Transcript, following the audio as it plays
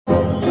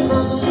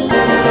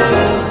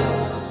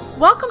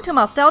Welcome to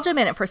Mousetalgia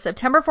Minute for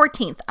September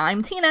 14th.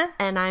 I'm Tina.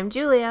 And I'm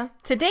Julia.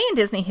 Today in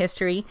Disney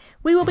history,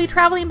 we will be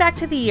traveling back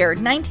to the year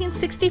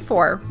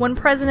 1964 when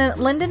President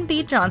Lyndon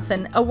B.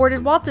 Johnson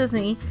awarded Walt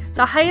Disney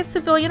the highest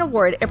civilian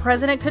award a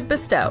president could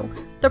bestow,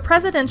 the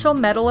Presidential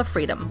Medal of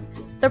Freedom.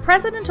 The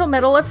Presidential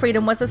Medal of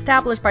Freedom was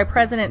established by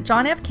President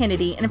John F.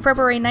 Kennedy in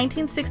February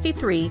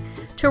 1963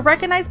 to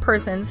recognize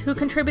persons who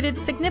contributed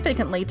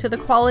significantly to the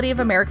quality of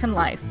American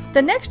life.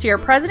 The next year,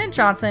 President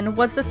Johnson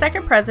was the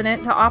second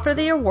president to offer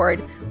the award,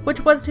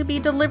 which was to be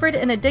delivered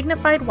in a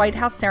dignified White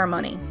House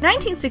ceremony.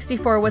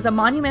 1964 was a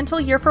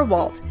monumental year for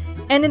Walt,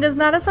 and it is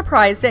not a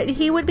surprise that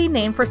he would be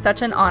named for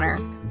such an honor.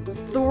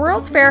 The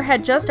World's Fair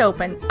had just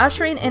opened,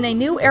 ushering in a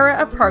new era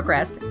of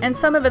progress, and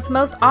some of its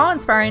most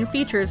awe-inspiring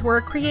features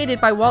were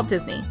created by Walt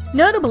Disney.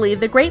 Notably,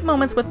 the Great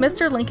Moments with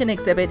Mr. Lincoln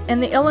exhibit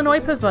in the Illinois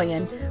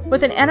Pavilion,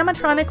 with an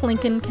animatronic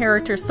Lincoln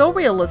character so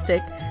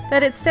realistic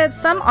that it said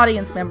some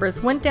audience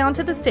members went down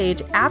to the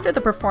stage after the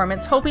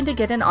performance hoping to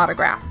get an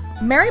autograph.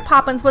 Mary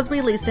Poppins was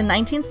released in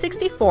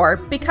 1964,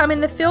 becoming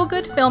the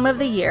feel-good film of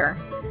the year.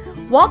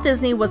 Walt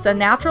Disney was the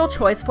natural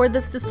choice for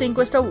this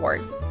distinguished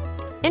award.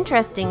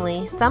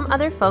 Interestingly, some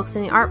other folks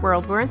in the art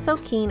world weren't so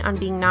keen on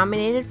being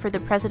nominated for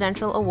the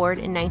Presidential Award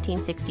in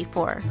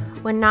 1964.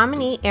 When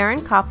nominee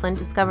Aaron Copland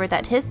discovered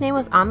that his name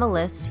was on the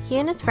list, he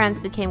and his friends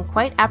became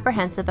quite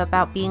apprehensive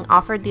about being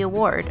offered the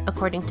award,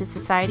 according to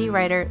Society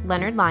writer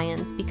Leonard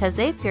Lyons, because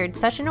they feared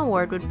such an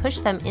award would push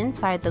them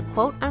inside the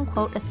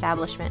quote-unquote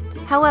establishment.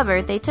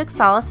 However, they took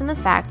solace in the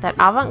fact that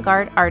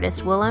avant-garde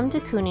artist Willem de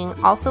Kooning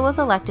also was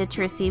elected to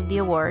receive the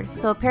award,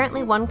 so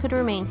apparently one could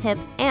remain hip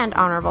and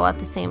honorable at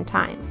the same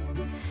time.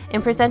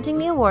 In presenting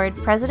the award,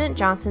 President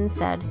Johnson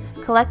said,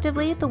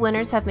 "Collectively, the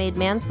winners have made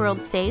man's world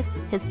safe,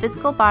 his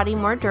physical body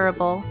more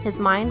durable, his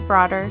mind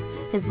broader,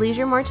 his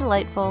leisure more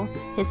delightful,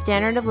 his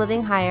standard of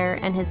living higher,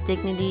 and his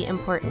dignity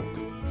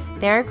important.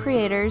 They are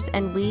creators,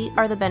 and we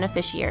are the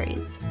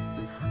beneficiaries."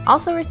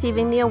 Also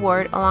receiving the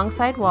award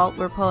alongside Walt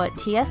were poet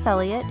T.S.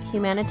 Eliot,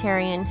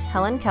 humanitarian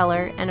Helen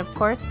Keller, and of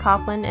course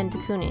Copland and de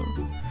Kooning.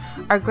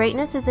 "Our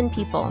greatness is in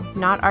people,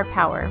 not our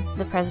power,"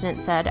 the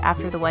president said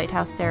after the White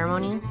House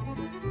ceremony.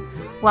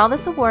 While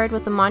this award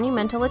was a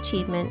monumental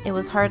achievement, it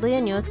was hardly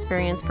a new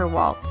experience for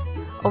Walt.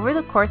 Over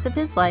the course of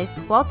his life,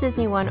 Walt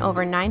Disney won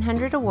over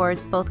 900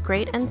 awards, both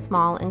great and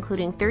small,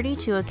 including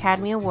 32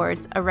 Academy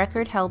Awards, a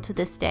record held to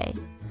this day.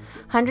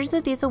 Hundreds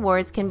of these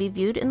awards can be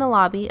viewed in the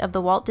lobby of the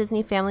Walt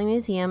Disney Family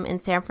Museum in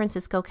San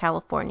Francisco,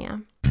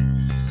 California.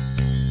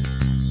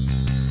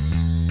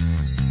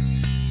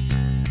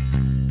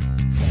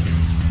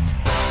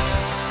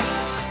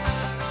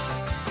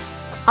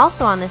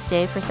 Also on this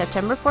day, for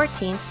September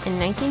 14th, in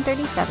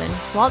 1937,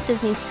 Walt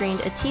Disney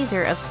screened a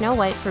teaser of Snow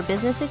White for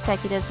business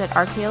executives at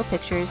RKO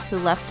Pictures who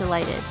left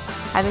delighted,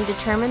 having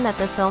determined that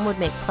the film would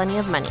make plenty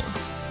of money.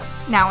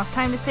 Now it's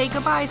time to say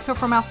goodbye, so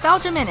for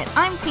Mousetalgia Minute,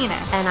 I'm Tina.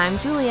 And I'm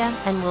Julia,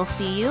 and we'll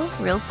see you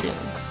real soon.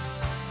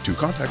 To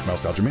contact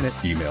Mousetalgia Minute,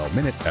 email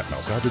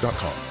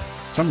minute@mousetalgia.com.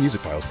 Some music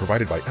files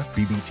provided by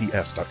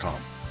fbbts.com.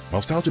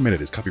 Mousetalgia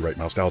Minute is copyright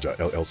Mousetalgia,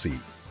 LLC.